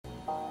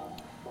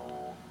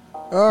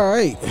All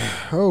right.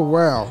 Oh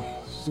wow.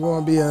 It's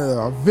going to be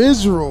a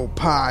visual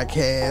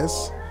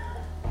podcast.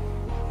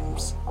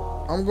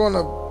 I'm going to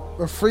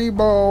a free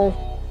ball.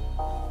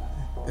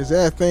 Is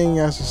that a thing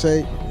I should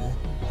say?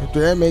 If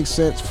that makes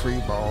sense,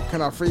 free ball.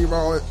 Can I free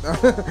ball it?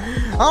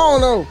 I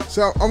don't know.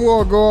 So I'm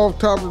going to go off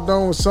top of the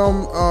dome with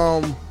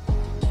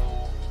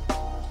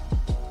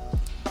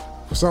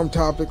some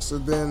topics,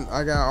 and then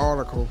I got an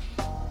article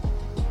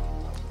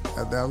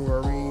that I'm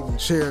going to read and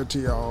share it to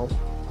y'all.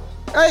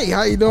 Hey,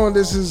 how you doing?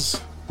 This is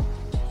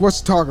What's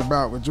to Talk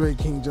About with Dre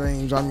King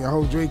James. I'm your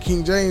host, Dre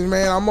King James,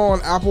 man. I'm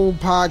on Apple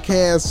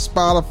Podcasts,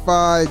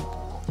 Spotify.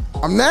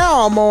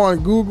 I'm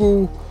on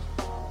Google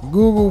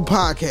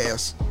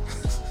Podcasts.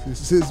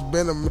 It's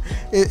been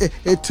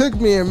it took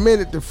me a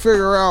minute to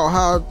figure out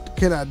how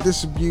can I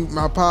distribute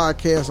my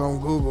podcast on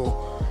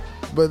Google,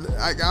 but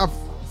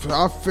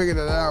I figured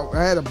it out.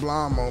 I had a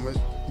blind moment,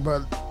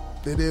 but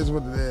it is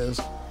what it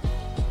is.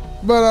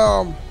 But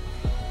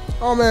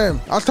oh man,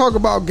 I talk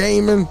about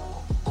gaming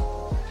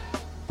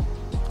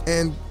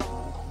and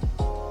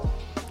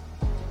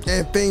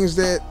things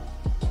that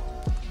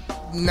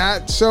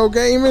not so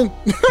gaming.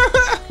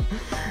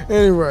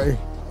 Anyway,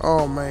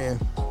 oh man.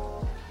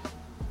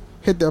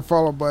 Hit that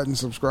follow button,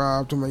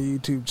 subscribe to my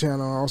YouTube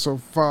channel, also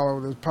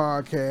follow this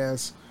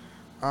podcast.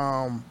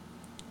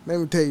 Let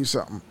me tell you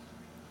something.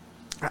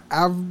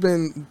 I've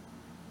been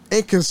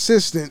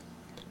inconsistent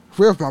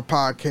with my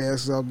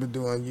podcast. I've been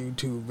doing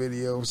YouTube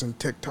videos and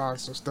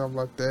TikToks and stuff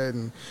like that,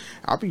 and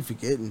I'll be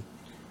forgetting.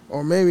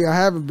 Or maybe I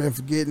haven't been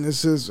forgetting.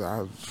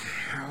 I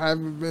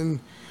haven't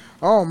been,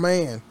 oh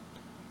man,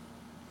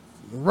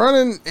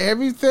 running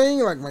everything,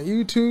 like my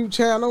YouTube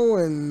channel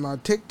and my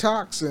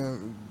TikToks,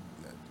 and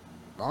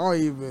I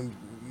don't even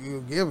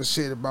give a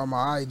shit about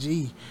my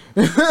IG.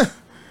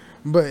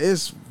 But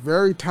it's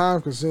very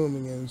time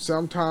consuming, and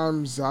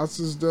sometimes I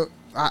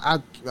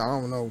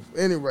don't know.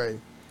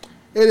 Anyway,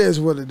 it is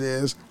what it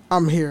is.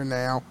 I'm here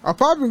now. I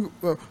probably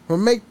will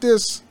make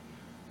this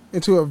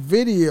into a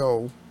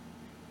video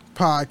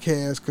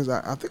podcast because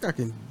I think I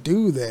can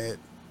do that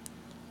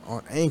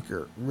on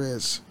Anchor.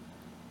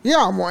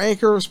 Yeah, I'm on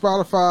Anchor,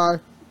 Spotify,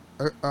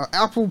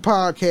 Apple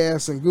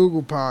Podcasts, and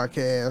Google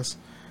Podcasts.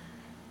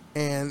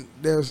 And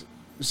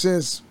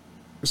since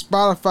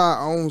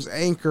Spotify owns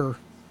Anchor,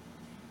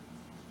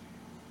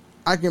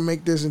 I can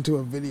make this into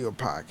a video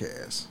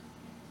podcast.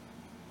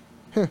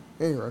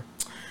 Anyway,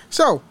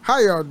 so how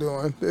y'all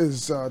doing?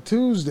 It's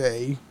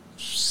Tuesday,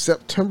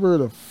 September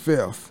the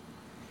 5th,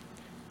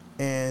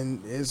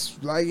 and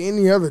it's like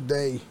any other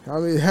day. I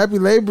mean, happy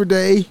Labor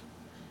Day.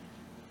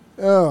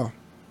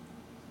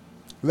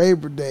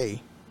 Labor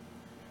Day.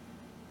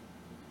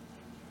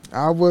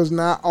 I was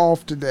not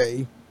off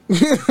today.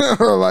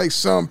 Like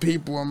some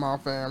people in my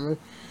family,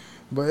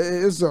 but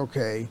it's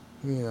okay,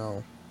 you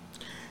know.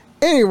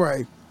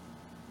 Anyway,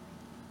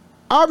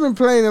 I've been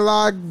playing a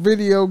lot of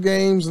video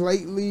games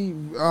lately.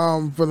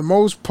 For the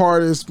most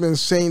part, it's been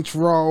Saints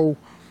Row.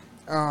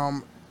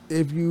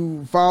 If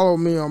you follow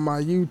me on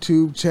my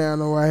YouTube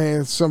channel, I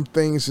had some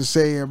things to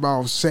say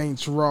about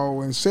Saints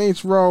Row. And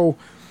Saints Row,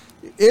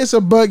 it's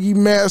a buggy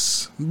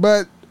mess,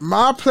 but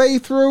my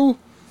playthrough,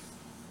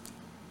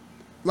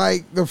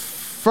 like the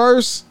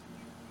first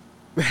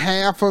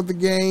half of the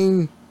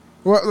game,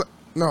 well,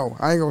 no,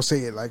 I ain't gonna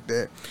say it like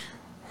that.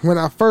 When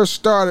I first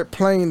started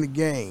playing the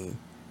game,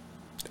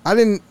 I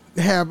didn't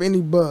have any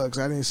bugs.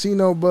 I didn't see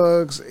no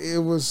bugs. It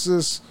was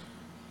just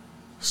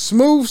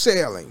smooth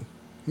sailing,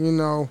 you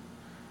know.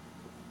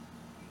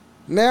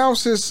 Now,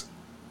 since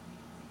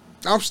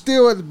I'm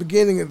still at the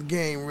beginning of the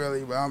game,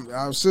 really, but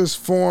I've just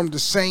formed the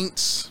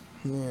Saints,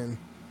 and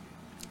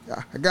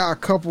I got a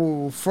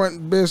couple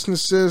front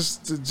businesses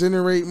to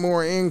generate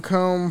more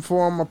income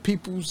for my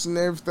peoples and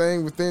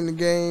everything within the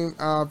game.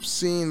 I've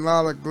seen a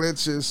lot of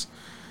glitches,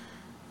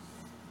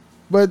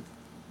 but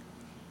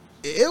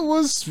it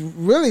was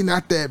really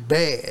not that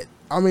bad.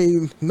 I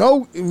mean,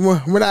 no,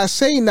 when I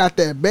say not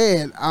that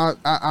bad,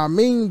 I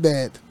mean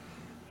that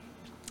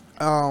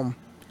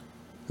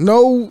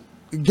no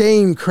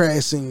game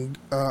crashing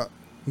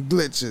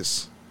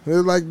glitches.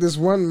 There's like this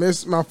one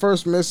my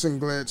first missing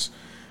glitch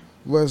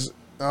was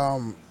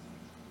the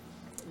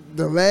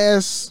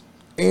last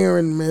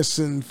errand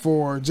mission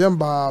for Jim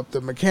Bob, the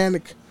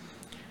mechanic.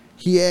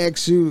 He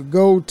asks you to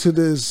go to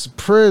this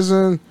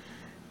prison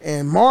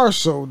and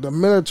marshal the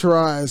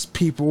militarized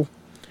people.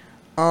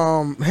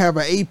 Have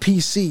an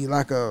APC,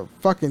 like a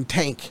fucking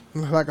tank,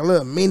 like a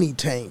little mini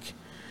tank.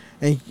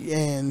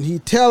 And he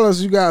tell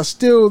us you gotta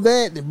steal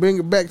that and bring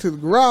it back to the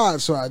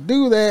garage. So I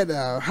do that,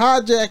 I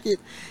hijack it,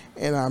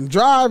 and I'm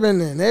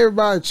driving and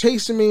everybody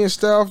chasing me and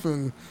stuff,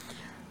 and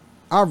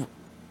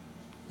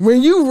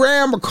when you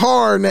ram a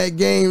car in that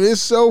game,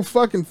 it's so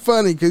fucking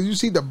funny because you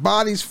see the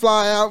bodies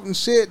fly out and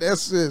shit.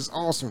 That's just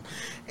awesome.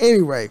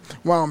 Anyway,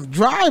 while I'm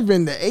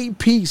driving the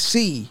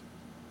APC,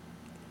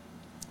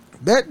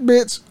 that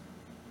bitch,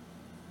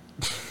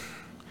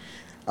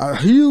 a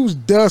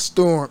huge dust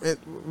storm.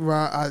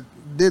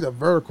 did a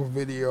vertical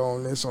video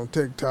on this on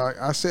TikTok.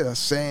 I said a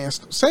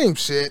same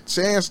shit.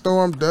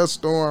 Sandstorm, dust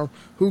storm.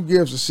 Who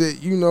gives a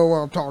shit? You know what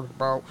I'm talking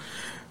about.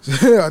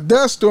 A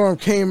dust storm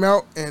came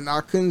out and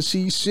I couldn't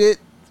see shit.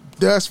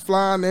 Dust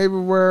flying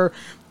everywhere.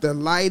 The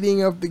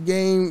lighting of the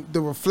game, the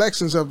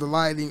reflections of the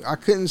lighting, I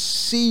couldn't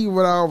see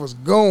where I was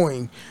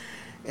going.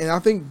 And I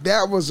think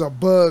that was a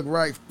bug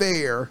right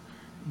there,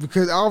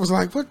 because I was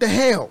like, what the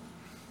hell?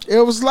 It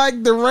was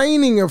like the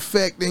raining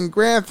effect in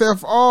Grand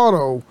Theft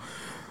Auto,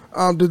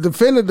 the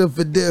definitive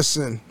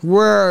edition,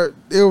 where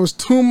it was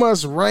too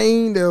much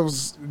rain that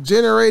was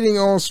generating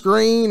on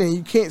screen and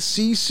you can't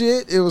see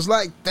shit. It was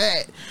like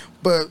that,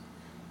 but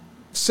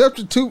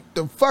substitute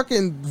the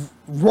fucking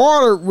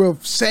water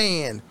with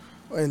sand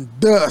and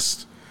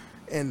dust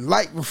and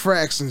light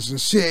refractions and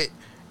shit.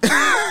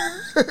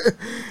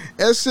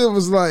 That shit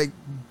was like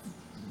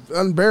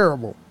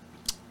unbearable.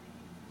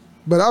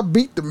 But I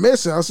beat the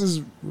mission.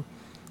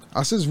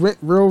 I just went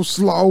real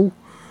slow.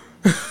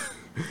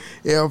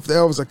 If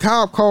there was a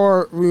cop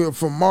car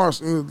from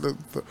Marshall,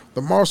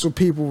 the Marshall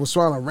people was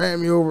trying to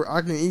ram me over,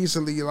 I can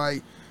easily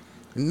like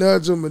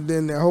nudge them, and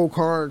then the whole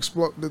car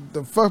explode.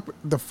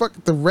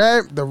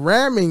 The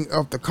ramming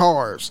of the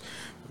cars.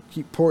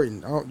 Keep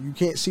pointing. You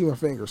can't see my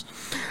fingers.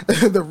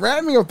 The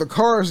ramming of the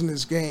cars in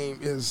this game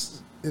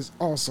is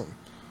awesome.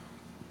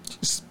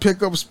 Just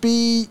pick up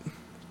speed,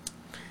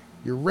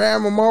 you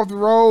ram them off the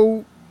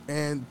road,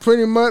 and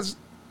pretty much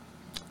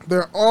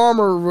their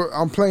armor.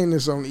 I'm playing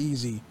this on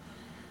easy.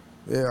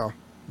 Yeah,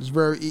 it's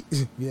very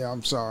easy. Yeah,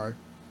 I'm sorry.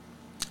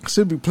 I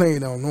should be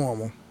playing on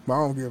normal, but I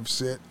don't give a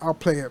shit. I'll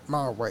play it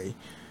my way.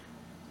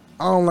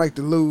 I don't like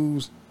to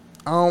lose.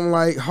 I don't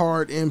like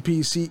hard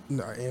NPC.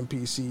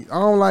 I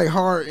don't like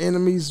hard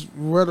enemies.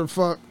 What the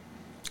fuck?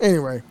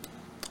 Anyway,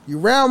 you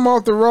ram them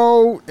off the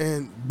road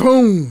and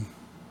boom,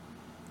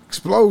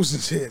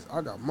 explosions hit.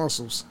 I got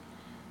muscles.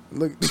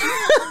 Look,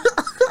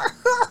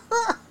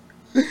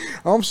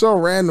 I'm so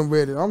random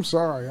with it. I'm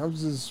sorry. I'm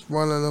just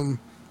one of them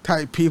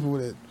type people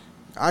that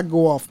I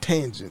go off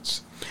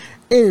tangents.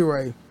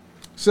 Anyway,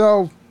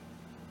 so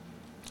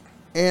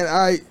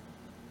and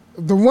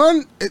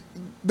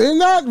they're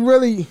not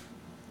really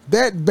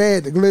that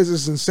bad. The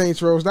Glizzards and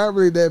Saints Row is not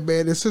really that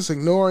bad. It's just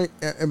ignoring.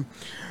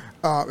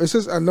 It's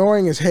just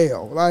annoying as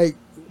hell. Like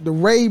the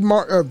ray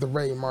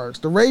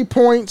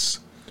points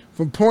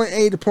from point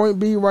A to point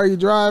B while you're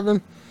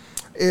driving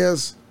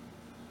is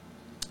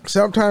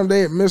sometimes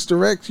they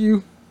misdirect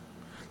you.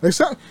 Like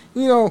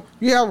you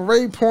have a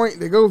ray point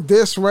that goes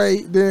this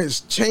way, then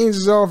it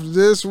changes off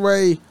this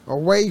way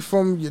away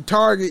from your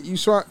target. You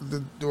saw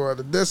the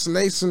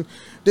destination,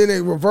 then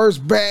it reverts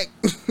back.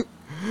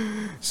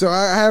 So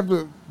I have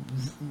to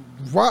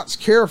watch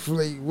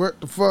carefully what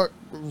the fuck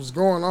was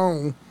going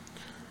on.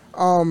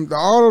 The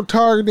auto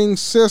targeting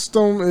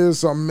system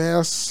is a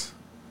mess.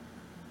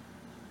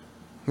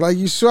 Like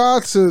you try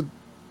to,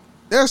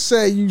 let's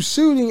say you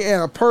shooting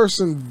at a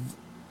person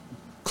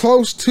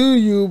close to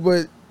you,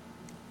 but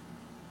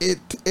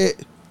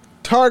it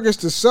targets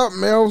to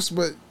something else,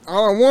 but I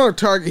don't want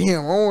to target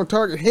him. I want to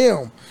target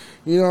him.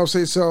 You know what I'm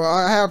saying? So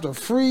I have to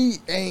free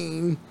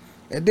aim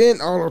and then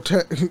have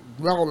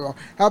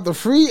to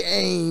free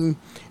aim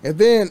and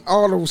then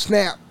auto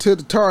snap to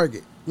the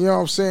target. You know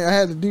what I'm saying? I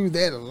had to do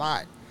that a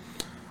lot.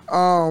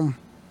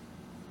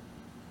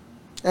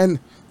 And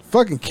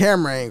fucking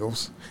camera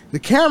angles. The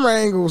camera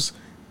angles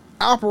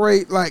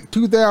operate like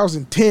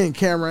 2010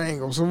 camera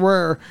angles,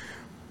 where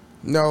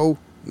no,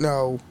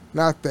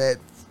 not that.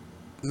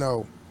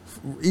 No,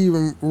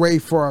 even way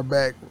far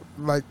back,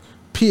 like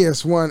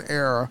PS1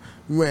 era,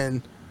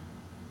 when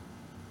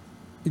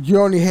you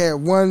only had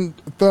one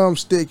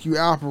thumbstick you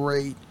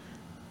operate,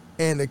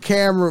 and the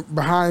camera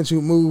behind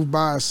you moved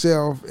by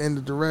itself in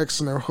the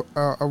direction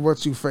of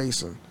what you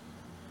facing.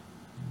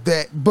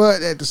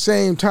 But at the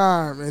same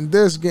time, in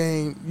this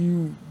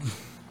game,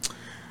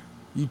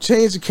 you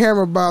change the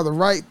camera by the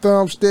right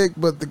thumbstick,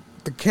 but the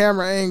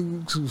camera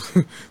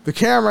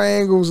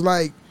angles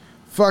like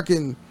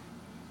fucking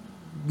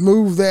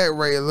move that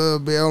way a little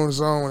bit on its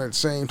own at the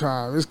same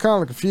time. It's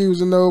kind of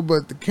confusing though,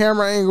 but the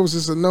camera angles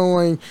is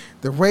annoying,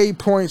 the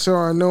waypoints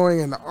are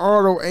annoying, and the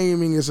auto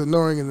aiming is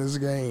annoying in this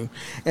game.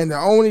 And the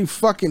only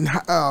fucking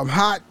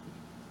hot,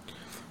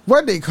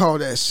 what they call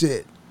that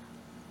shit?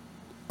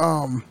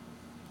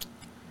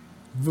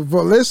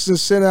 Ballista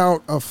sent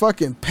out a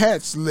fucking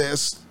patch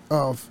list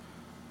of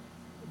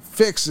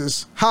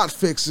fixes, hot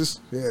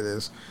fixes. There it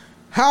is,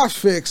 hot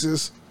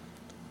fixes.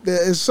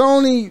 That it's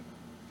only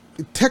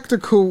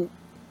technical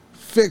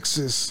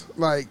fixes,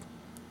 like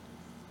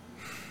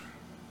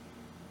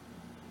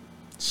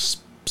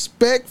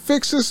spec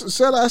fixes,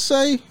 should I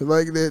say,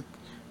 like that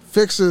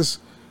fixes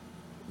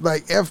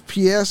like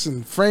FPS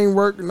and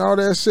framework and all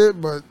that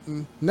shit, but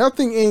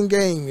nothing in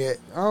game yet.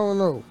 I don't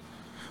know,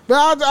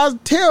 but I'll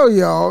tell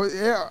y'all,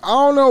 I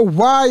don't know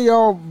why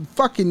y'all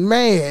fucking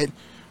mad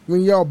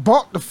when y'all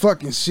bought the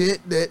fucking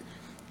shit. That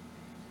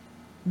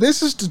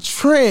this is the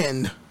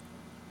trend.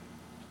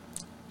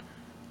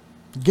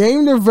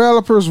 Game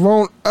developers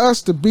want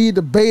us to be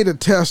the beta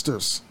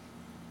testers.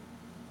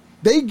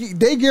 They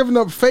giving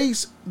up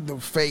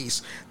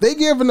They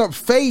giving up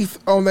faith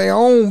on their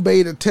own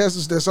beta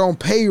testers that's on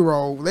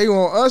payroll. They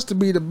want us to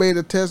be the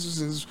beta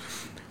testers.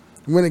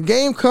 When the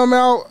game come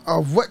out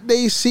of what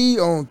they see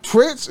on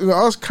Twitch,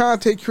 us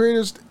content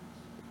creators,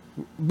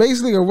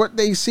 basically of what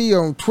they see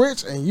on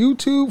Twitch and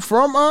YouTube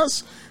from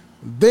us,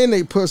 then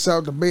they push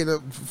out the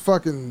beta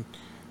fucking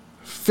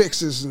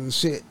fixes and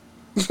shit.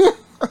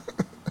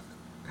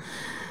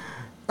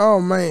 Oh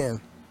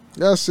man,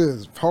 that shit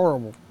is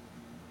horrible.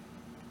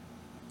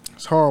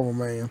 It's horrible,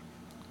 man.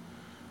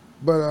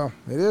 But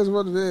it is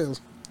what it is.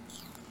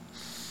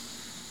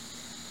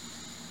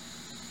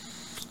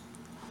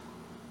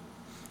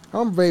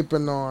 I'm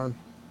vaping on.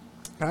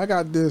 I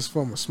got this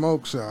from a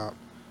smoke shop.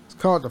 It's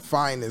called the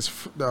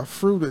Finest, the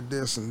Fruit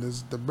Edition. This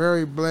is the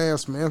Berry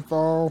Blast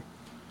Menthol.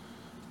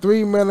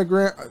 3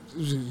 milligrams.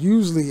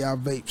 Usually I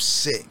vape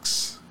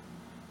 6.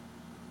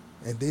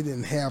 And they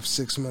didn't have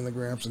 6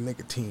 milligrams of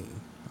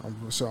nicotine.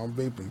 So I'm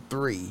vaping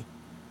 3.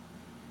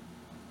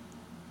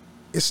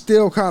 It's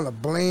still kind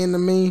of bland to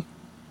me,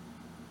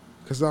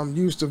 because I'm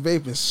used to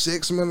vaping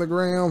 6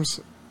 milligrams.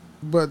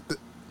 But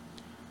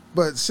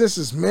since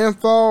it's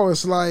menthol,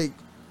 it's like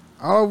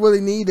I don't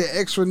really need the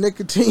extra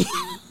nicotine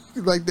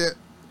like that.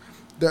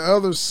 The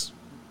other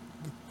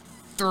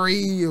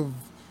 3 of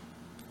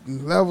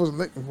levels of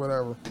liquor,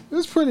 whatever.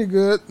 It's pretty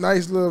good.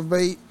 Nice little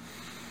vape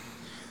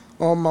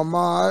on my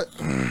mod.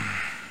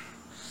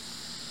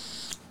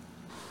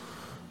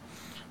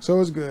 So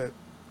it's good.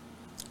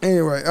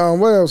 Anyway,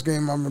 what else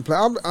game I've been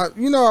playing?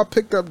 I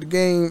picked up the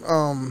game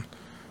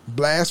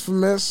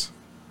Blasphemous.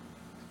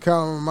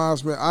 Kind of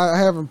reminds me. I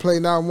haven't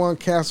played not one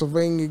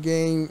Castlevania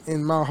game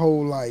in my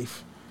whole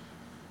life,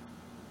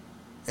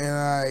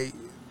 and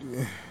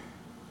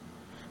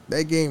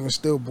that game is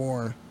still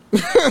boring.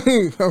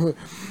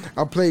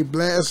 I played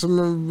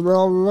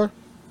Blasphemous.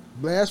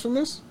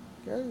 Blasphemous.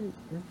 Can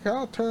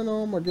I turn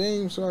on my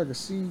game so I can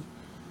see?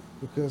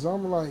 Because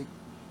I'm like,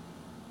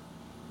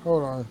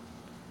 hold on,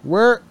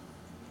 where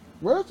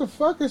the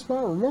fuck is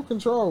my remote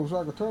control so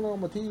I can turn on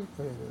my TV?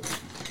 There it is.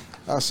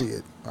 I see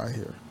it right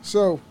here.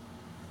 So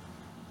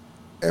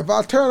if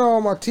I turn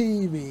on my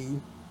TV,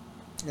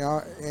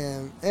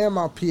 and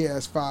my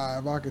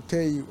PS5, I can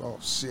tell you, oh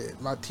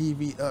shit, my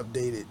TV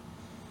updated.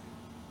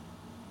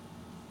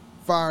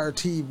 Fire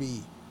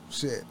TV.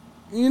 Shit.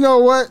 You know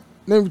what?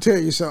 Let me tell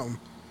you something.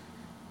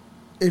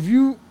 If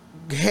you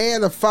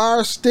had a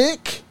Fire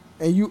Stick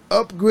and you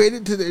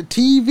upgraded to the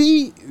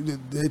TV,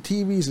 the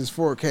TVs is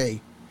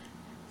 4K.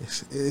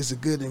 It's a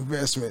good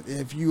investment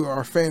if you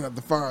are a fan of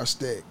the Fire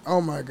Stick. Oh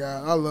my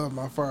God, I love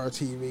my Fire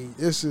TV.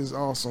 This is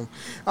awesome.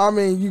 I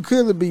mean, you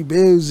could be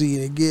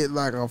busy and get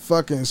like a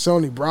fucking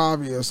Sony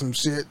Bravia or some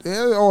shit,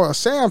 or a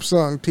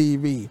Samsung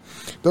TV.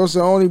 Those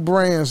are the only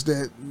brands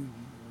that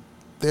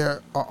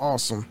are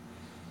awesome.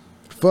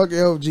 Fuck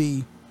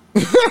LG.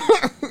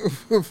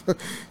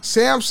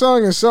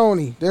 Samsung and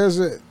Sony. There's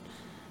it.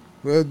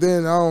 But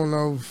then, I don't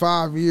know,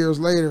 5 years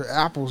later,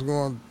 Apple's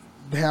going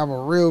to have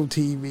a real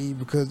TV,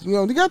 because,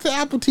 they got the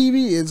Apple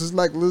TV. It's just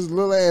like this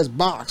little ass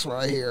box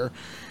right here.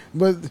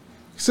 But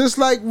it's just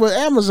like what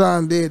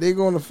Amazon did. They're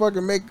going to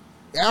fucking make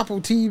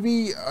Apple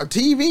TV a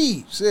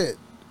TV. Shit.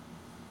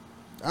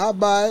 I'll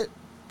buy it.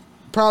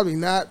 Probably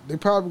not. They're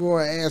probably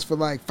going to ask for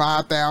like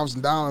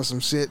 $5,000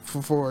 some shit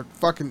for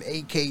fucking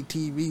 8K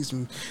TVs.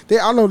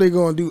 I know they're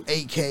going to do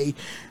 8K.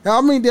 I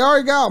mean, they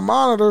already got a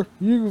monitor.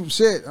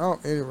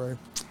 Anyway.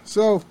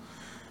 So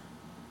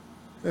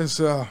it's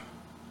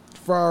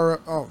fire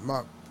up. Oh,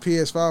 my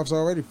PS5's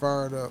already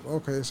fired up.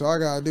 Okay, so all I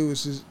gotta do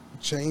is just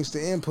change the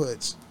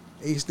inputs.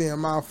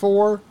 HDMI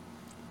 4.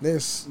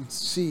 Let's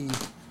see.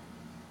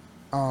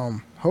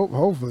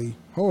 Hopefully.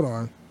 Hold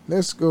on.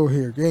 Let's go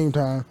here. Game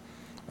time.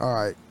 All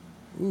right.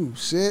 Ooh,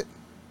 shit.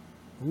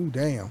 Ooh,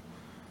 damn.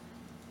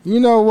 You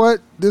know what?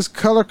 This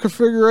color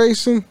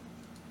configuration.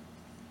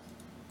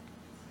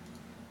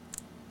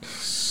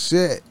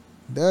 Shit.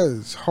 That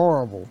is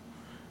horrible.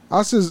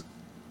 I just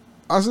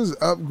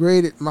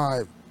upgraded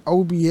my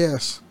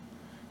OBS.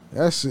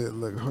 That shit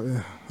look.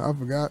 I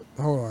forgot.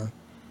 Hold on.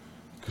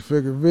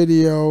 Configure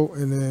video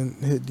and then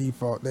hit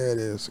default. There it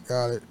is.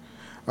 Got it.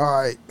 All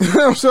right.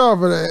 I'm sorry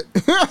for that.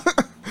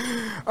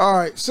 All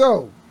right.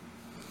 So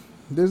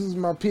this is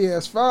my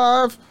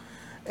PS5,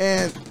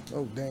 and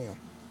oh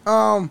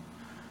damn.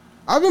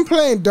 I've been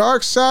playing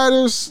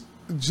Darksiders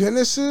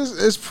Genesis.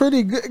 It's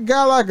pretty good.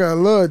 Got like a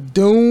little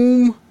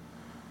Doom.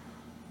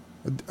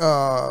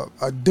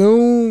 A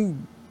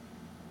Doom,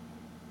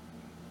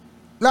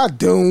 not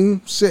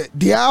Doom, shit,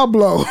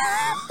 Diablo.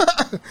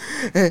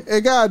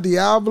 It got a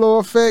Diablo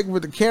effect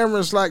with the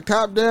cameras like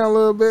top down a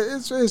little bit.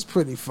 It's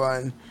pretty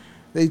fun.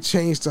 They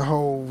changed the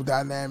whole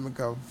dynamic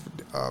of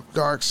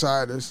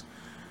Darksiders.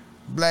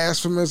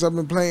 Blasphemous, I've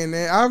been playing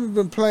that. I've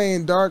been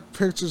playing Dark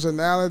Pictures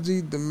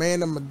Analogy, The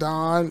Man of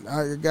Medan.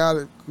 I got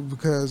it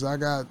because I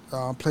got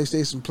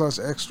PlayStation Plus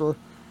Extra.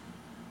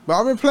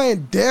 But I've been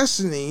playing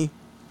Destiny.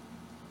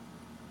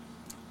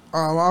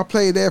 I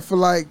played that for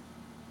like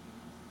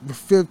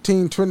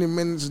 15, 20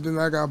 minutes, and then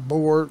I got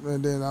bored,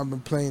 and then I've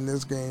been playing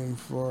this game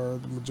for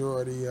the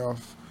majority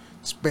of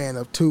span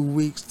of 2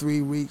 weeks,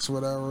 3 weeks,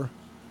 whatever.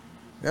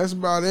 That's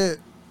about it.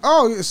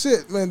 Oh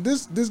shit, man!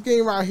 This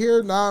game right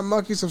here, Nine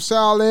Monkeys of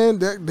Shaolin,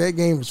 that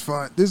game is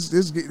fun. This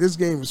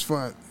game is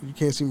fun. You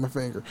can't see my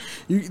finger.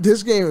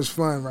 This game is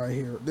fun right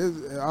here.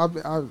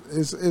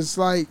 It's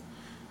like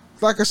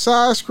a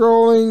side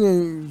scrolling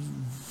and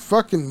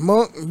fucking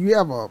monk. You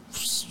have a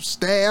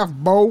staff,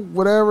 bow,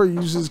 whatever.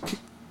 You just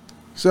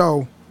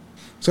so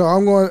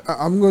I'm going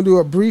to do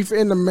a brief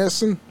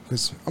intermission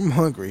because I'm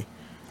hungry.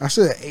 I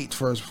should have ate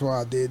first before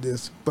I did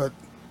this, but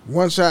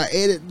once I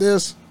edit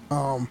this,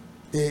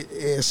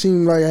 it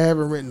seemed like I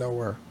haven't written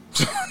nowhere.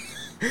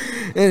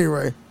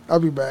 Anyway, I'll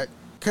be back.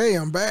 Okay,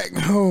 I'm back.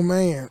 Oh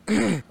man,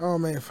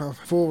 a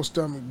full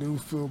stomach do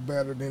feel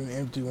better than an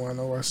empty one,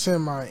 or a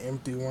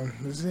semi-empty one.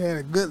 Just had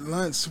a good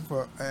lunch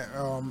while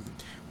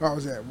I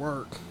was at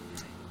work.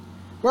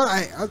 Well,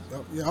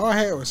 all I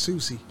had was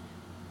sushi.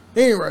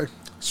 Anyway,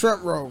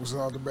 shrimp rolls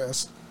are the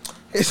best.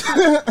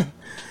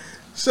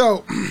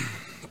 So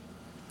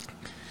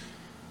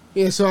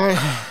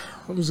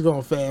I'm just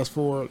gonna fast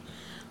forward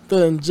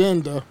the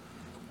agenda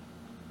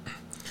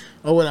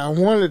or what I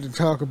wanted to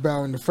talk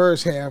about in the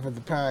first half of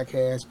the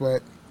podcast,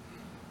 but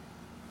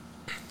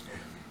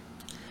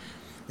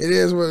it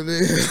is what it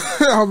is.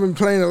 I've been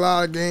playing a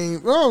lot of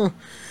games. Well,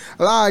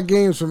 a lot of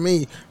games for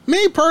me.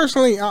 Me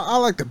personally, I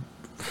like to.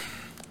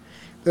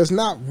 There's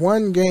not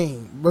one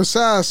game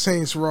besides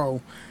Saints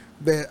Row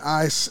that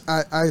I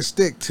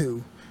stick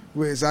to,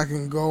 which I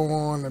can go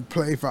on and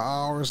play for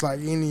hours like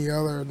any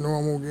other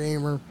normal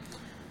gamer.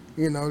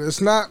 You know,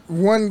 there's not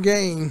one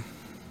game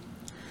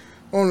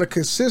on a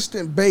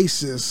consistent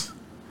basis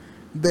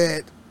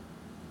that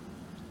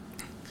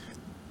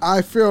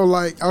I feel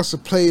like I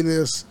should play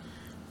this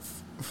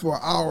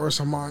for hours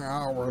among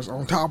hours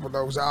on top of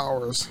those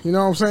hours. You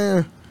know what I'm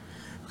saying?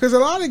 Because a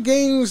lot of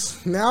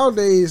games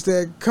nowadays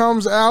that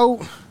comes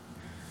out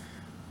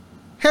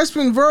has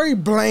been very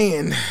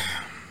bland.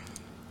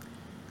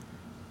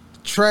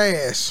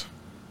 Trash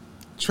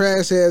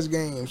ass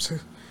games.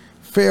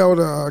 Failed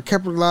to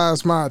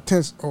capitalize my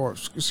attention, or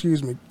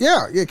excuse me,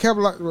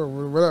 capitalize,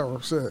 whatever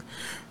I said.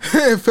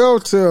 It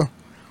failed to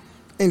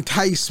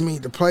entice me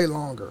to play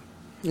longer.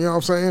 You know what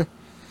I'm saying?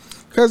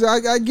 Because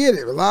I get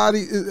it. A lot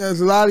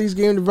of these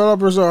game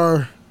developers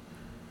are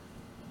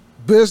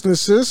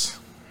businesses,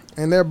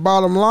 and their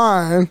bottom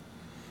line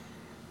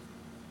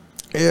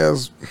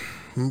is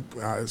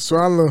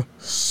trying to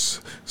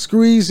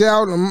squeeze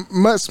out as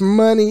much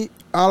money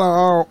out of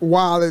our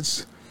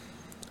wallets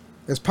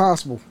as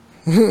possible.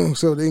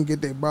 So they can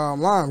get their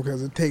bottom line,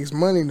 because it takes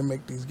money to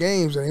make these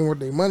games and they want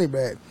their money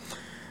back.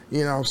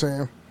 You know what I'm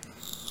saying?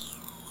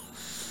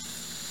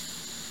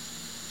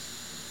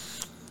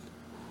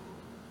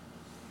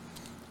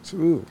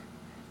 So,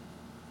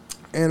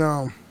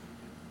 and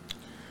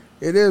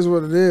it is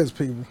what it is,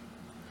 people.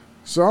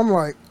 So I'm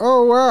like,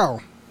 oh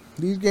wow,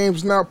 these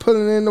games not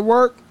putting in the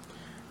work.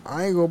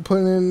 I ain't gonna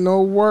put in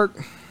no work.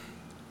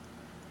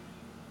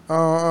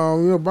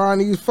 Buying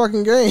these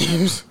fucking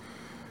games.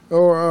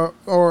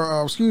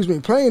 Or excuse me,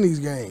 playing these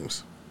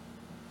games.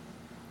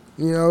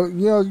 You know,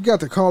 you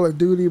got the Call of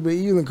Duty, but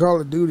even Call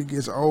of Duty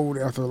gets old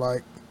after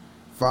like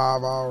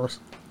 5 hours.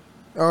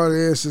 All it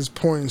is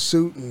point and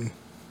shooting.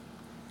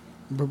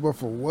 But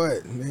for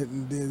what?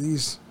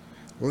 These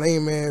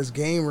lame ass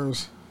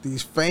gamers,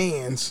 these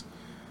fans,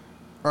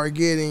 are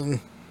getting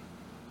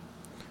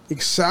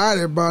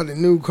excited about the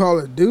new Call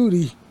of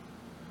Duty.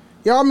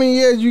 Y'all mean,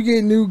 yeah, you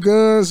get new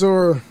guns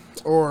or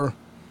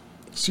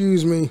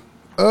excuse me,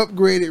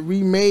 upgraded,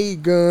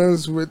 remade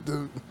guns with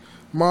the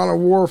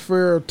Modern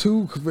Warfare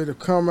 2 could have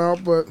come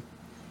out, but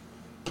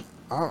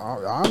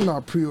I'm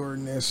not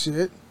pre-ordering that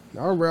shit.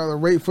 I'd rather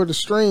wait for the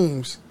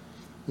streams,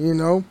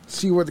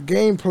 see what the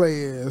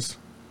gameplay is.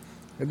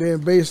 And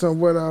then based on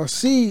what I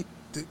see,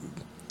 the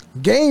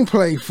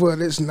gameplay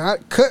footage,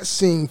 not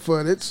cutscene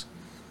footage,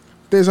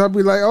 then I'll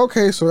be like,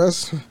 okay, so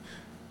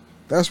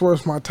that's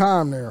worth my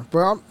time there.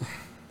 But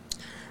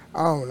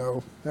I don't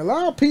know. A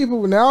lot of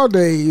people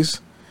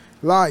nowadays,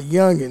 a lot of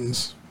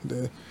youngins,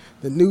 the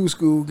new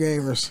school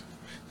gamers,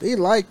 they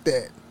like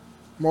that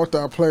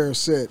multiplayer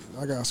set.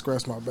 I gotta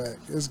scratch my back.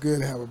 It's good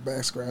to have a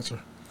back scratcher.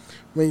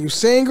 When you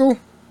single,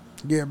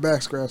 get a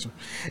back scratcher.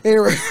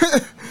 Anyway,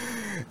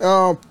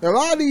 a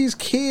lot of these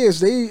kids,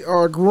 they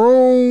are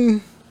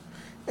grown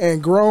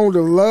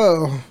to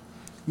love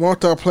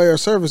multiplayer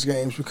service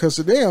games, because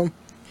of them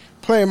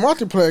playing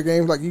multiplayer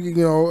games like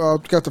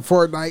got the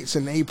Fortnites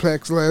and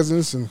Apex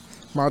Legends and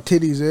my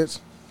titties it's.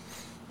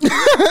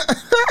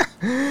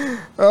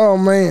 Oh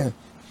man,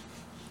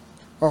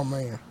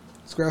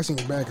 scratching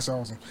your back is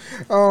awesome.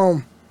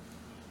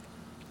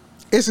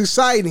 It's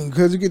exciting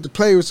because you get to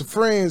play with some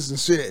friends and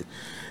shit.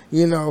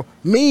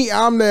 Me,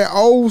 I'm that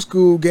old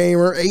school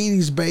gamer,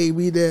 80s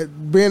baby,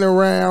 that been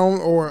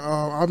around, or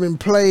I've been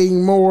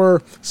playing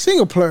more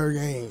single player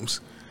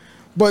games.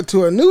 But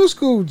to a new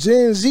school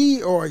Gen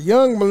Z or a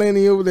young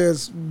millennial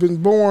that's been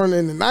born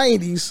in the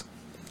 90s,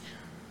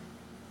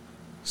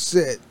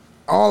 shit,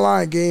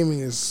 online gaming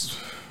is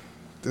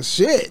the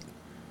shit.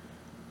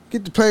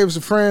 Get to play with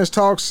some friends,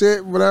 talk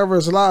shit, whatever.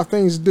 There's a lot of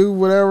things to do,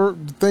 whatever.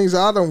 The things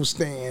I don't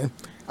stand.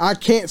 I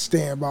can't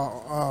stand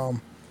about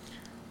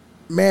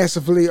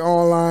massively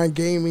online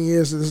gaming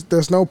is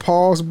there's no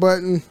pause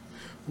button.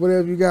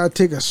 Whatever, you gotta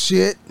take a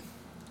shit.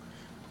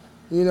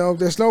 You know,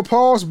 there's no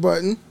pause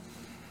button.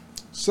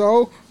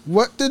 So,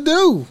 what to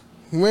do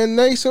when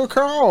nature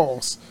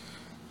calls?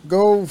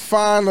 Go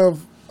find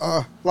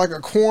like a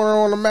corner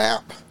on the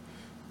map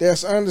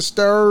that's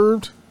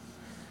undisturbed.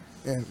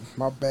 And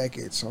my back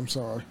itches, I'm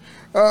sorry.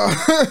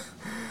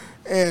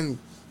 And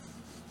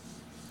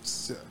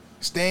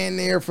stand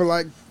there for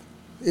like,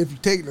 if you're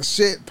taking a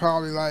shit,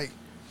 probably like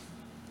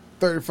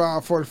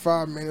 35,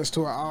 45 minutes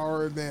to an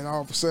hour. Then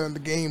all of a sudden the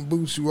game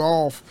boots you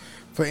off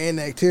for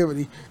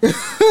inactivity.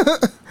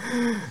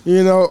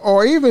 You know,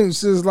 or even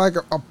just like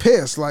a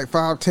piss, like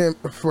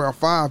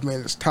 5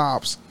 minutes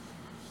tops.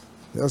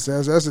 That's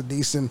a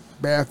decent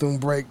bathroom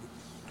break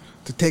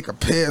to take a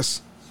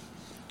piss.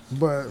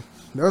 But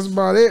that's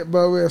about it.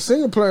 But with a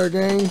single player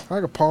game, I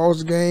can pause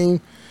the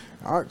game.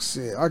 I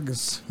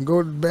can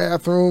go to the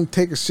bathroom,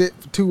 take a shit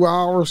for 2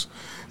 hours.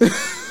 You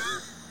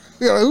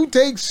know, who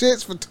takes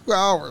shits for 2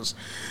 hours?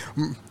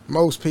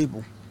 Most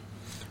people.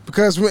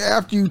 Because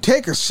after you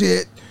take a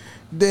shit,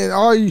 then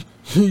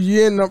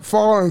you end up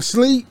falling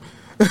asleep,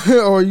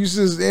 or you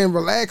just in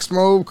relax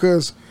mode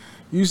because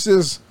you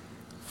just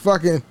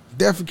fucking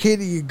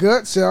defecated your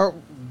guts out,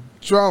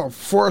 trying to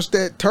force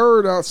that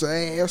turd out your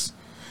ass.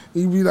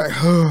 You be like,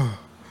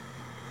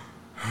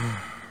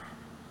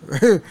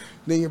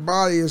 then your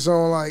body is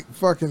on like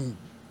fucking,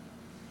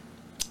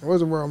 what's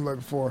the word I'm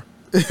looking for?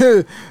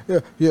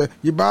 yeah,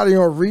 your body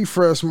on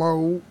refresh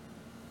mode.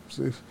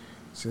 So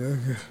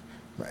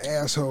my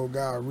asshole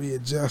got to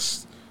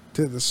readjust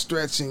to the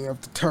stretching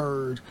of the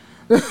turd.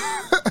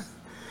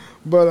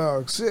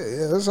 But shit,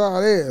 yeah, that's how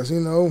it is, you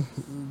know.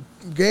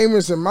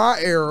 Gamers in my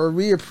era,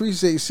 we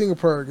appreciate single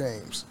player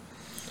games.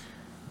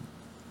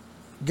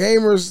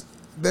 Gamers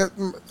that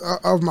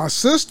of my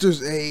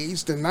sister's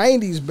age, the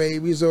 90s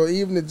babies, or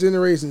even the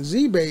Generation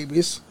Z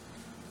babies,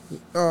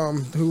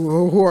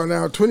 who are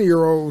now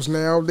 20-year-olds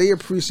now, they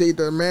appreciate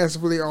the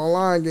massively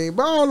online game.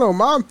 But I don't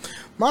know,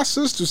 my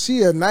sister,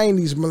 she a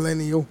 90s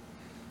millennial,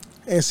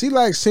 and she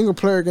likes single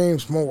player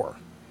games more.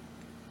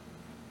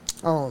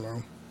 I don't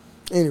know.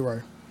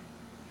 Anyway,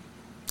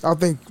 I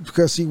think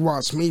because she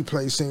watched me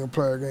play single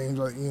player games,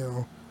 like, you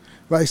know,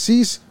 like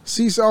she's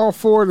all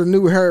for the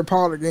new Harry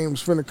Potter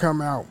games finna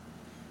come out.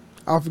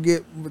 I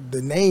forget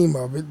the name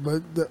of it,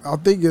 but I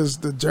think it's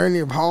the Journey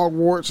of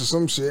Hogwarts or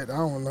some shit. I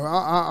don't know.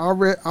 I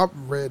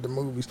read the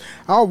movies.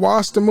 I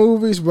watched the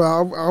movies, but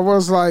I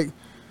was like,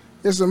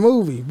 it's a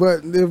movie.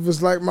 But it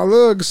was like my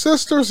little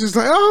sister, she's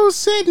like, oh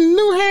shit, the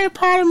new Harry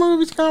Potter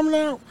movie's coming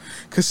out,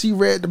 because she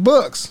read the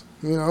books.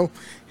 You know,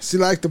 she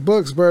liked the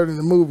books better than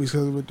the movies,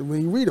 because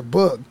when you read a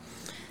book,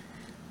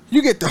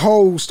 you get the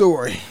whole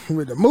story.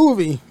 With the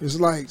movie, it's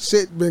like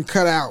shit been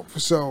cut out,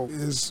 so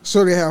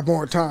they have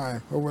more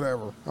time or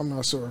whatever. I'm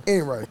not sure.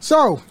 Anyway,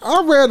 so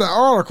I read an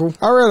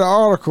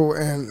article,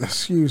 and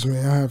excuse me,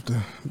 I have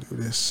to do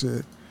this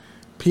shit.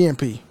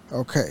 PNP.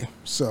 Okay,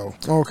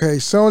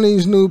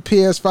 Sony's new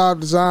PS5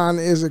 design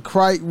isn't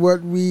quite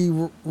what we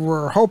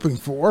were hoping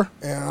for.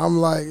 And I'm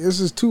like, this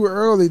is too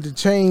early to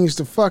change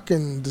the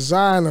fucking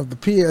design of the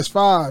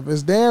PS5.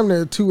 It's damn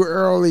near too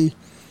early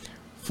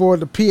for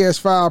the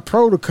PS5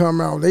 Pro to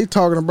come out. They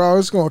talking about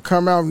it's going to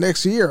come out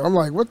next year. I'm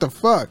like, what the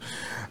fuck?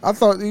 I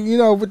thought, you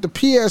know, with the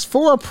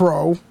PS4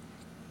 Pro,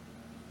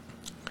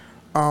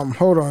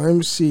 hold on, let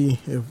me see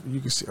if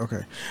you can see.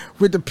 Okay,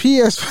 with the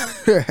PS,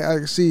 I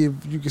can see if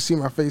you can see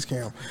my face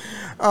cam.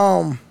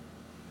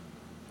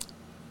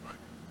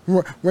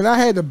 When I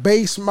had the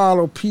base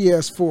model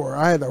PS4,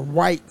 I had a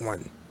white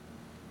one.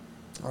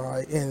 All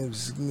right, and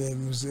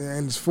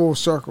it's full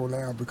circle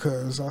now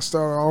because I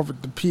started off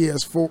with the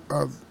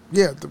PS4.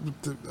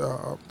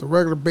 The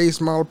regular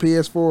base model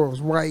PS4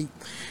 was white.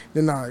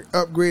 Then I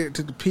upgraded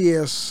to the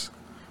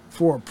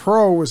PS4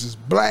 Pro, which is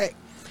black.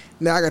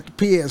 Now I got the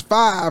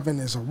PS5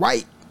 and it's a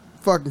white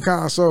fucking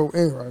console.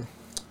 Anyway.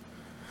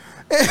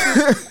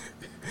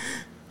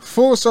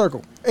 Full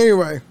circle.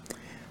 Anyway.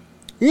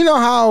 You know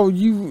how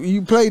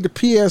you played the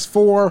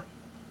PS4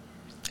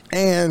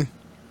 and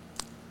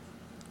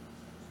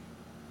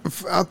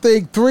I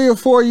think 3 or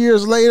 4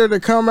 years later they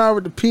come out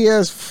with the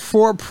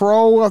PS4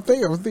 Pro. I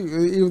think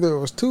either it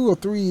was 2 or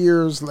 3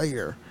 years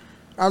later.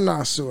 I'm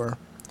not sure.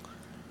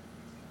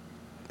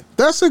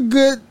 That's a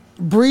good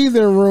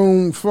breathing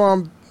room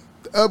from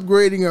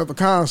upgrading of the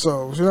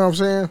consoles, you know what I'm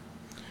saying?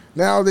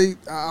 Now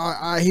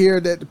I hear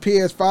that the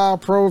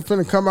PS5 Pro is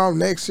finna come out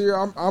next year.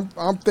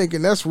 I'm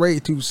thinking that's way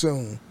too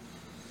soon.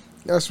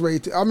 That's way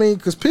too. I mean,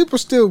 because people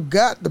still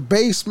got the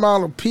base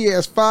model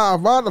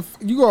PS5. Why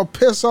you gonna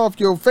piss off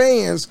your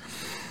fans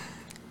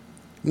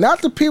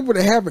Not the people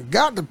that haven't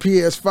got the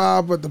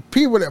PS5, but the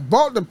people that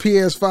bought the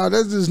PS5.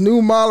 There's this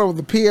new model of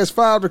the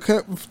PS5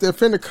 that's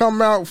finna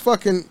come out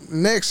fucking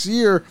next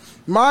year.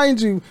 Mind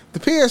you, the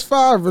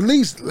PS5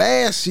 released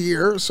last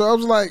year, so I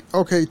was like,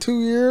 okay,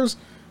 2 years?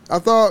 I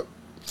thought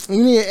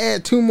you need to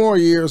add 2 more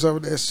years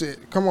of that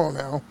shit. Come on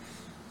now.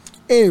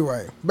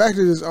 Anyway, back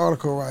to this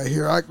article right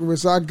here. I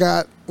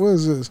got, what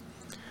is this?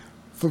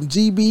 From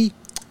GB,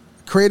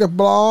 Creative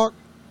Blog.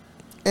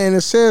 And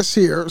it says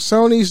here,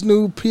 Sony's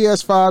new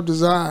PS5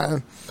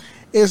 design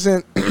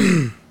isn't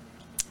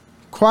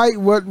quite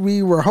what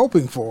we were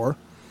hoping for.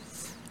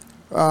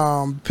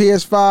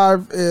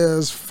 PS5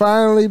 is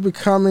finally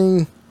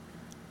becoming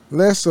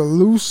less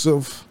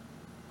elusive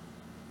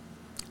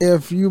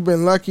if you've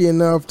been lucky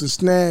enough to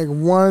snag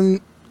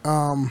one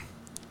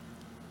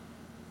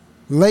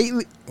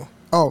lately.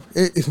 Oh,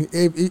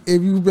 if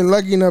you've been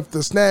lucky enough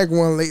to snag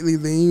one lately,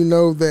 then you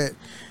know that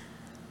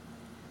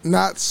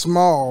not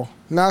small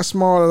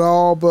at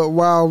all. But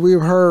while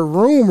we've heard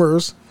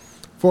rumors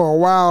for a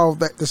while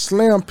that the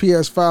slim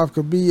PS5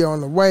 could be on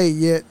the way,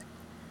 yet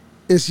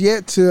it's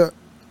yet to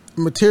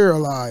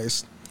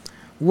materialize.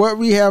 What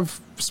we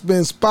have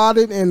been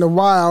spotted in the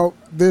wild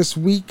this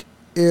week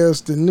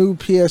is the new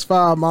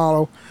PS5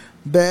 model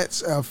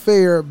that's a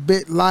fair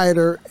bit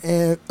lighter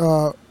and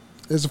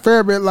it's a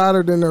fair bit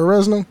lighter than the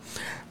original,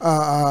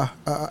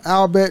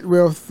 albeit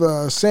with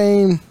the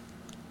same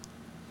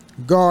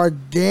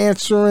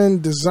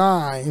gargantuan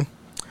design.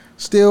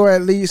 Still,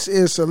 at least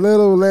it's a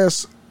little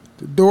less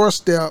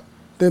doorstep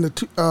than the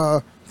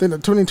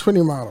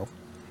 2020 model.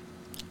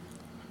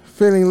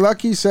 Feeling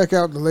lucky? Check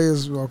out the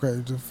latest.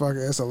 Okay, fuck it,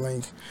 that's a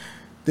link.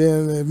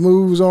 Then it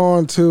moves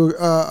on to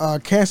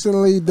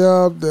constantly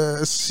dubbed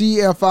the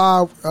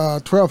CFI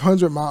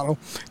 1200 model.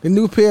 The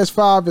new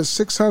PS5 is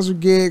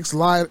 600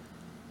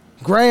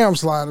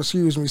 grams lighter.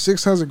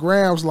 600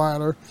 grams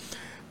lighter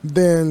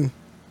than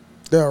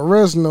the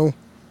original.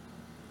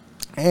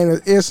 And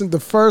it isn't the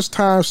first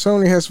time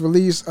Sony has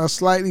released a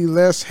slightly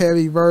less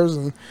heavy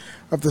version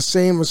of the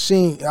same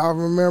machine. I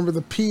remember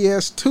the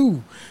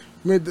PS2.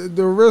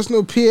 The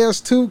original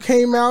PS2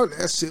 came out.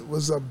 That shit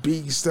was a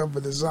beast of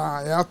a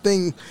design. I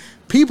think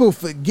people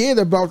forget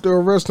about the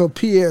original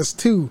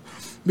PS2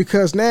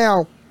 because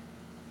now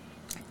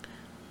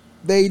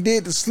they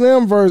did the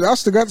slim version. I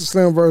still got the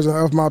slim version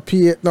of my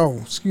the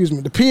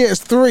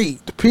PS3.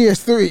 The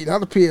PS3,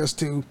 not the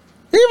PS2.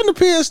 Even the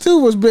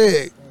PS2 was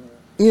big.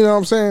 You know what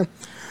I'm saying?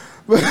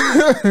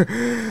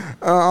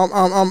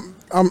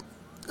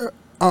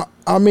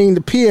 I mean,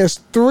 the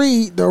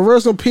PS3, the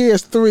original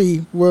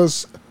PS3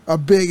 was a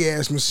big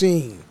ass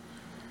machine,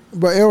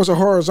 but it was a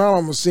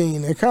horizontal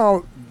machine. It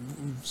kind of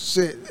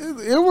shit.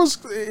 It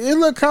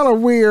looked kind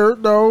of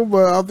weird though,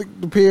 but I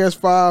think the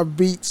PS5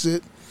 beats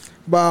it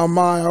by a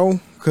mile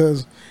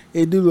because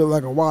it do look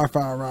like a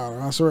Wi-Fi router.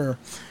 I swear,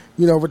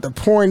 with the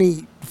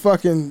pointy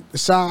fucking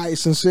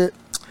sides and shit.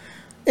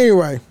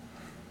 Anyway,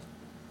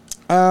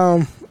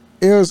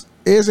 it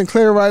isn't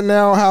clear right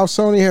now how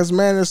Sony has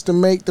managed to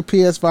make the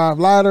PS5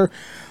 lighter,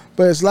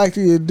 but it's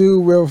likely to do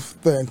with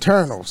the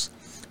internals.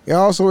 It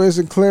also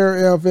isn't clear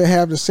if it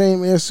have the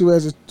same issue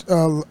as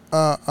the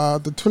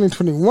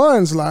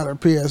 2021's lighter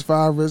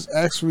PS5, which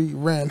actually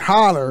ran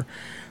hotter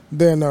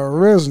than the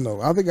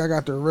original. I think I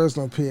got the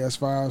original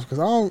PS5s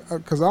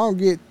because I don't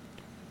get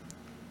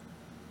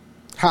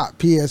hot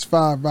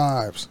PS5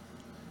 vibes.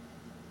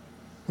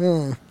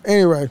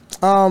 Anyway,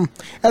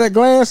 at a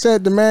glance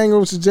at the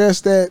manual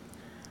suggests that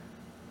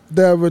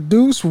the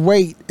reduced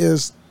weight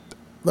is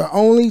the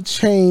only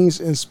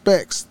change in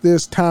specs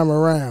this time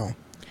around.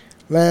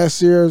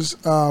 Last year's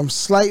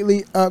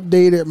slightly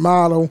updated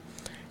model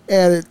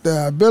added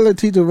the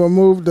ability to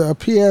remove the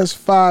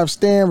PS5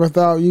 stand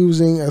without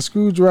using a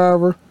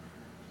screwdriver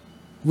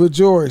with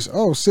joys.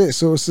 Oh shit,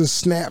 so it just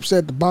snaps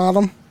at the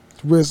bottom,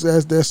 which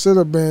as that should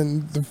have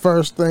been the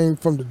first thing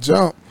from the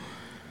jump.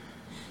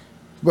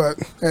 But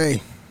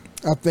hey,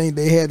 I think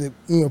they had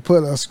to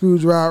put a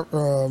screwdriver,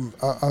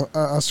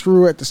 a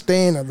screw at the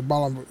stand at the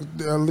bottom,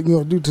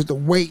 due to the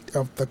weight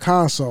of the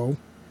console.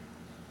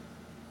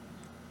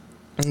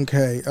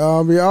 Okay,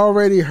 we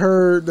already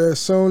heard that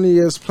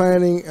Sony is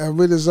planning a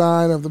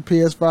redesign of the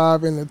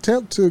PS5 in an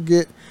attempt to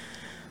get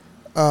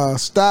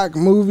stock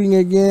moving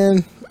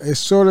again. A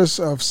shortage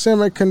of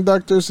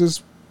semiconductors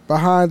is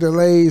behind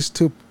delays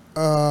to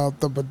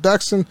the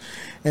production,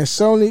 and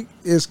Sony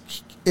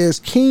is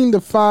keen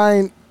to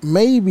find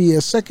maybe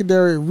a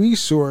secondary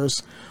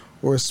resource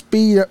or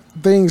speed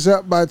things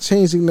up by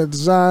changing the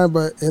design,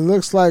 but it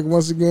looks like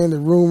once again the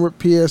rumored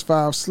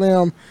PS5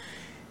 Slim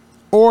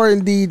or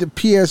indeed the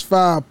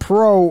PS5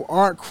 Pro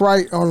aren't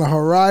quite on the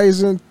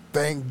horizon.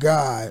 Thank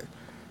God,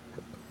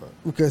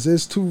 because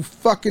it's too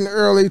fucking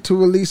early to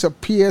release a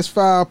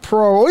PS5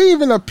 Pro or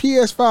even a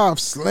PS5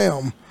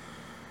 Slim,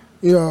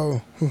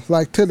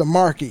 like to the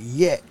market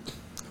yet.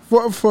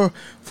 For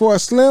a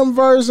slim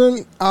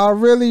version, I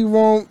really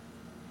want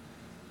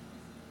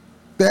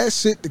that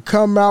shit to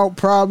come out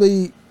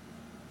probably,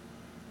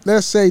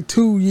 let's say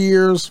 2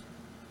 years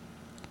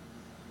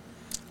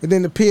And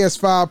then the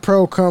PS5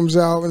 Pro comes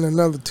out in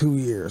another 2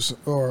 years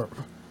or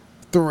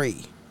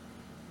 3.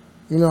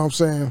 You know what I'm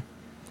saying?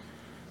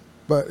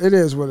 But it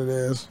is what it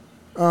is.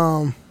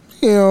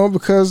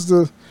 Because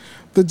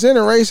the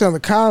generation of the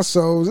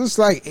consoles, it's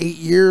like 8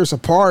 years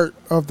apart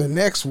of the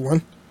next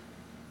one.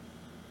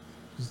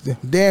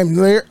 Damn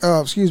near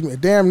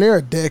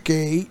a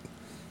decade.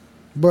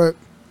 But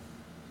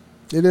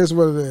it is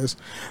what it is.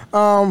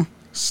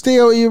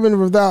 Still, even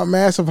without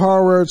massive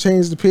hardware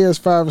change, the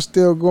PS5 is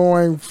still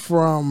going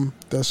from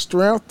the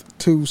strength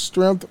to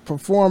strength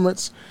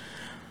performance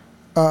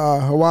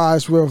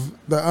wise with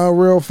the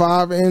Unreal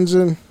 5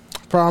 engine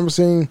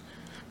promising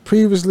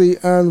previously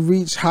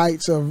unreached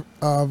heights of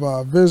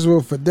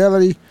visual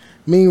fidelity.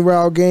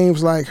 Meanwhile,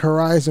 games like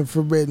Horizon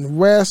Forbidden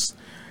West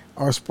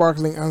are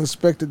sparkling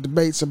unexpected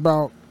debates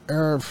about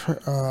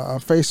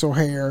facial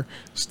hair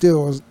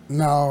still is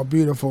now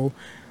beautiful.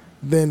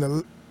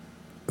 Then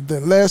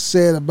less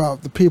said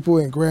about the people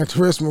in Gran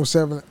Turismo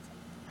 7,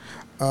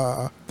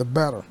 the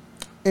better.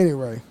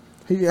 Anyway,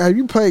 have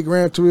you played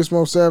Gran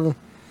Turismo 7?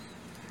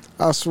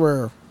 I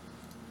swear,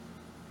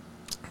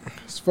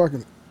 it's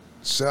fucking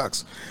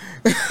sucks.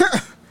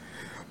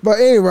 But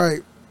anyway,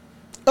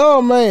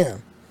 oh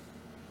man,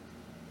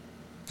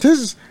 I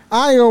ain't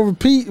gonna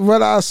repeat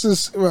what I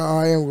just. Well,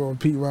 I am gonna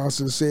repeat what I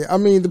just said. I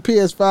mean, the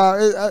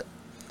PS5,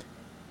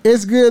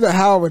 it's good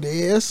how it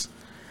is.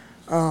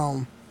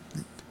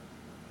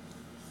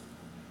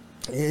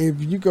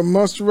 If you can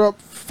muster up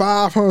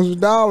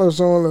 $500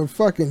 on a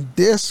fucking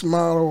disc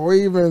model, or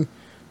even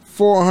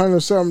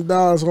 $400 something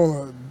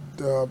on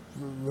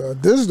a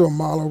digital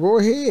model, go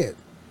ahead.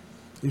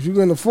 If you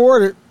can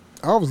afford it,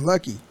 I was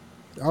lucky.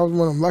 I was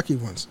one of them lucky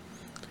ones,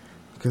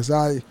 because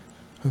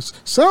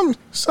some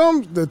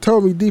that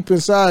told me deep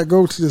inside,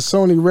 go to the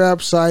Sony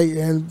Wrap site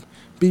and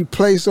be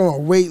placed on a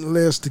wait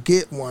list to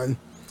get one,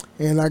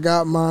 and I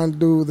got mine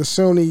through the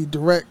Sony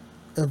Direct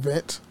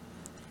event.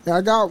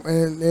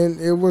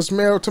 And it was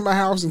mailed to my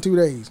house in 2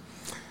 days.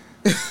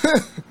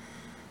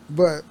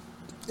 But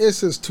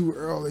it's just too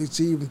early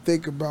to even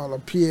think about a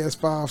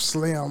PS5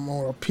 Slim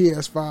or a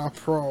PS5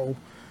 Pro.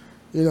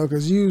 You know,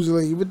 because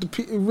usually with the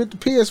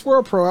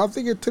PS4 Pro, I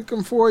think it took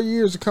them 4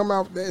 years to come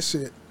out with that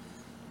shit.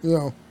 You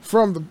know,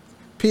 from the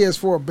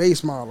PS4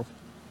 base model.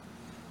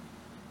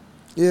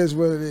 It is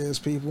what it is,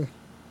 people.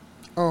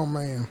 Oh,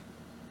 man.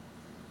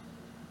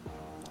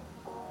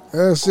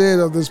 That's it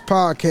of this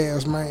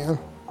podcast, man.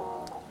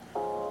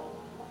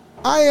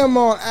 I am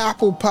on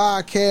Apple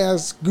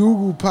Podcasts,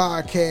 Google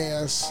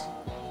Podcasts,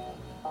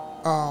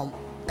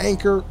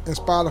 Anchor, and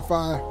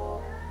Spotify,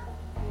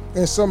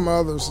 and some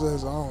others that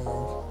I don't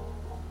know,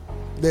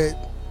 that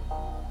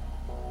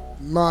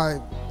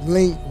my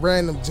link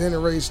random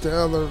generates to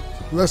other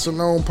lesser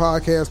known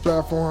podcast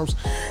platforms.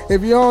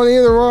 If you're on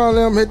either one of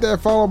them, hit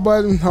that follow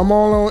button. I'm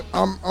on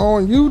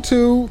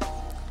YouTube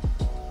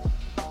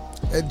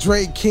at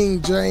Drake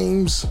King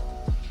James.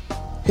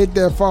 Hit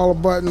that follow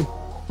button.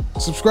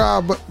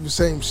 Subscribe button,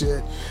 same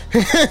shit.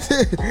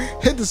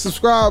 Hit the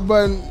subscribe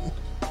button.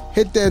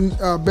 Hit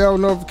that bell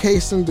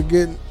notification to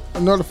get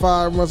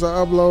notified once I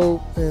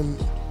upload. And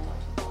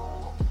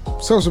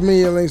social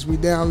media links be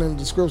down in the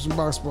description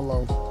box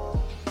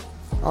below.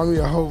 I'm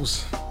your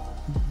host,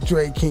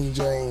 Drake King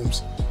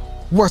James.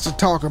 What's to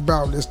talk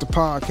about? It's the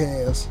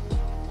podcast.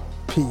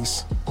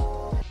 Peace.